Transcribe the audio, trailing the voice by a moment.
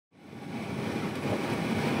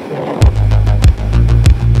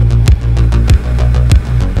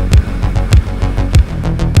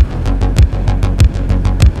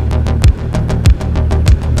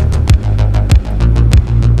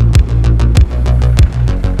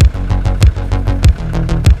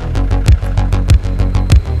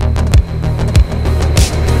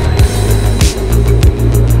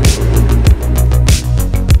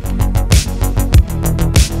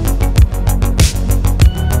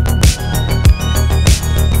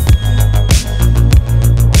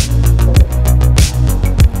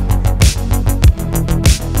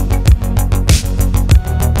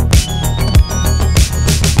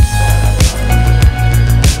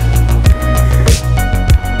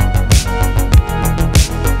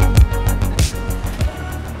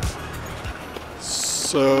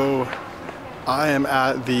I am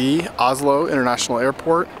at the Oslo International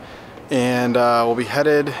Airport, and we'll be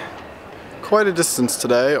headed quite a distance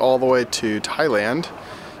today, all the way to Thailand.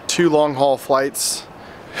 2 long-haul flights.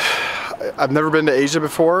 I've never been to Asia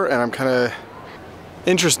before, and I'm kind of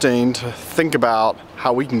interesting to think about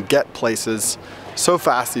how we can get places so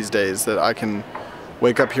fast these days that I can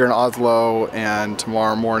wake up here in Oslo and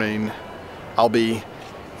tomorrow morning I'll be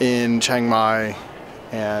in Chiang Mai.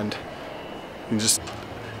 And you just,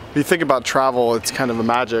 if you think about travel, it's kind of a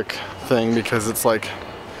magic thing, because it's like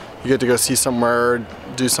you get to go see somewhere,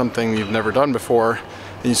 do something you've never done before,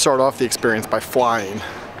 and you start off the experience by flying.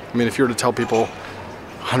 I mean, if you were to tell people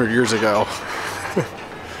 100 years ago,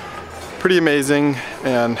 pretty amazing.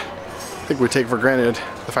 And I think we take for granted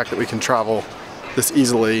the fact that we can travel this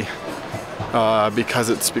easily because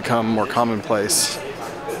it's become more commonplace.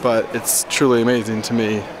 But it's truly amazing to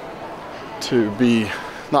me to be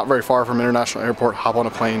not very far from an international airport, hop on a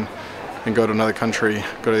plane and go to another country,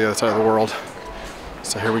 go to the other side of the world.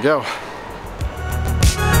 So here we go.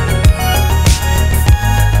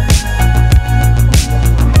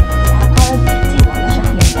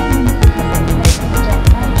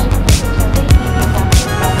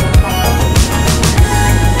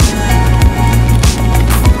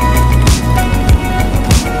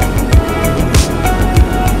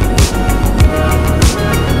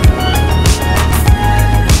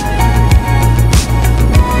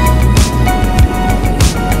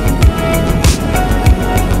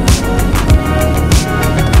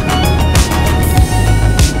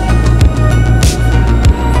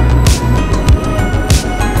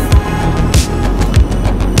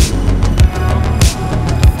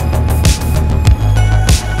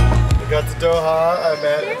 Doha, I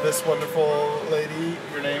met this wonderful lady.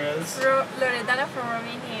 Your name is? Loredana from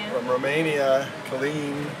Romania. From Romania,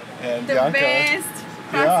 Colleen and the Bianca. Best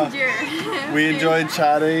passenger. Yeah. We enjoyed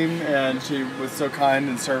chatting, and she was so kind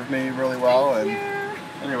and served me really well. Thank and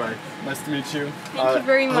you. Anyway, nice to meet you. Thank you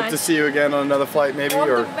very much. Hope to see you again on another flight, maybe, All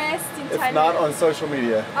or the best in if Thailand. not, on social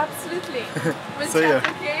media. Absolutely. We'll See chat,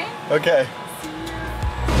 ya. okay? Okay.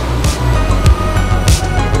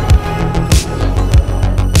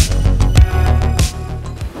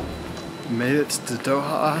 Made it to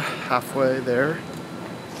Doha, halfway there.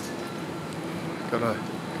 Gotta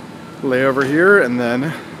lay over here and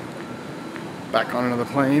then back on another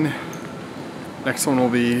plane. Next one will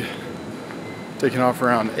be taking off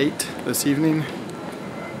around 8 this evening.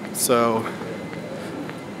 So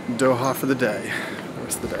Doha for the day, the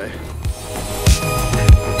rest of the day.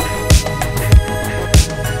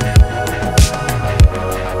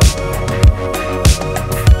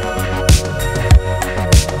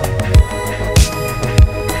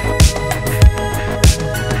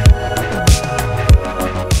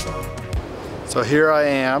 So here I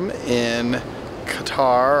am in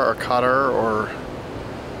Qatar, or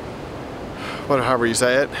however you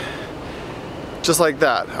say it. Just like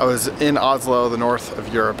that. I was in Oslo, the north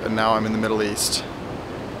of Europe, and now I'm in the Middle East.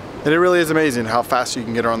 And it really is amazing how fast you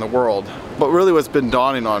can get around the world. But really what's been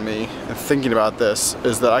dawning on me and thinking about this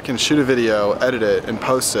is that I can shoot a video, edit it, and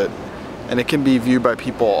post it, and it can be viewed by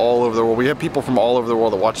people all over the world. We have people from all over the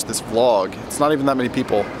world that watch this vlog. It's not even that many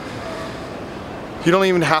people. You don't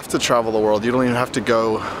even have to travel the world. You don't even have to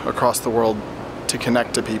go across the world to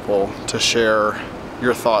connect to people, to share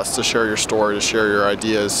your thoughts, to share your story, to share your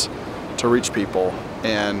ideas, to reach people.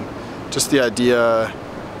 And just the idea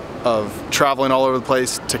of traveling all over the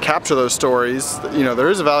place to capture those stories, you know,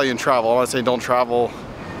 there is a value in travel. I want to say don't travel,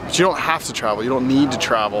 but you don't have to travel. You don't need to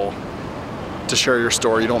travel to share your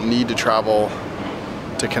story. You don't need to travel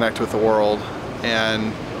to connect with the world.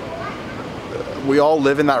 And we all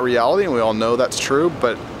live in that reality, and we all know that's true,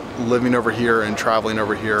 but living over here and traveling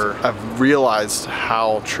over here, I've realized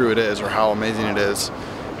how true it is, or how amazing it is.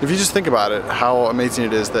 If you just think about it, how amazing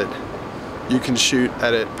it is that you can shoot,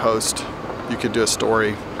 edit, post, you could do a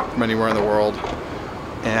story from anywhere in the world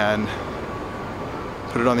and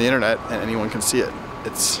put it on the internet and anyone can see it.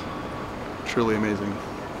 It's truly amazing.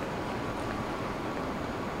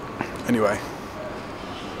 Anyway.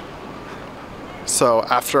 So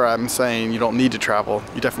after I'm saying you don't need to travel,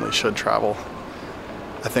 you definitely should travel.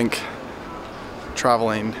 I think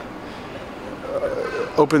traveling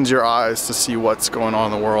opens your eyes to see what's going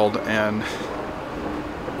on in the world, and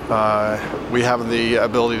we have the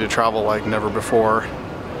ability to travel like never before.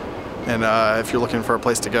 And if you're looking for a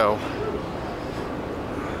place to go,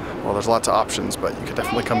 well, there's lots of options, but you could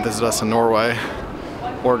definitely come visit us in Norway,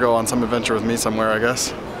 or go on some adventure with me somewhere, I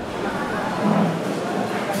guess.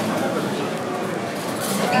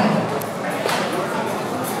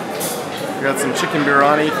 We got some chicken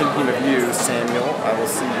biryani, thinking of you, Samuel. I will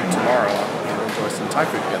see you tomorrow. We'll enjoy some Thai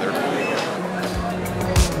food together.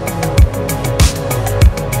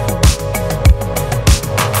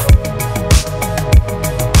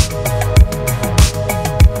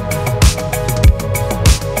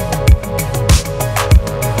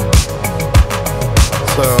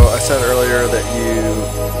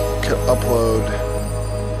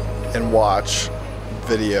 can watch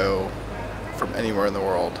video from anywhere in the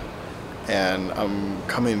world, and I'm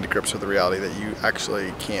coming to grips with the reality that you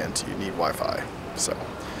actually can't. You need Wi-Fi. So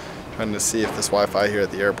trying to see if this Wi-Fi here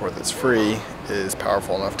at the airport that's free is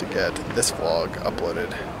powerful enough to get this vlog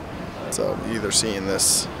uploaded. So you're either seeing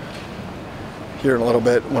this here in a little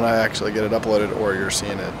bit when I actually get it uploaded, or you're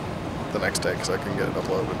seeing it the next day because I can get it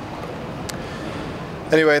uploaded.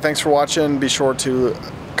 Anyway, thanks for watching. Be sure to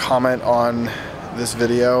comment on this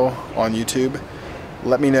video on YouTube.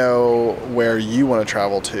 Let me know where you want to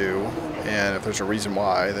travel to, and if there's a reason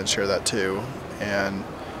why, then share that too. And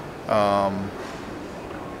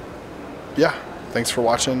yeah, thanks for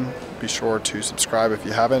watching. Be sure to subscribe if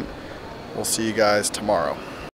you haven't. We'll see you guys tomorrow.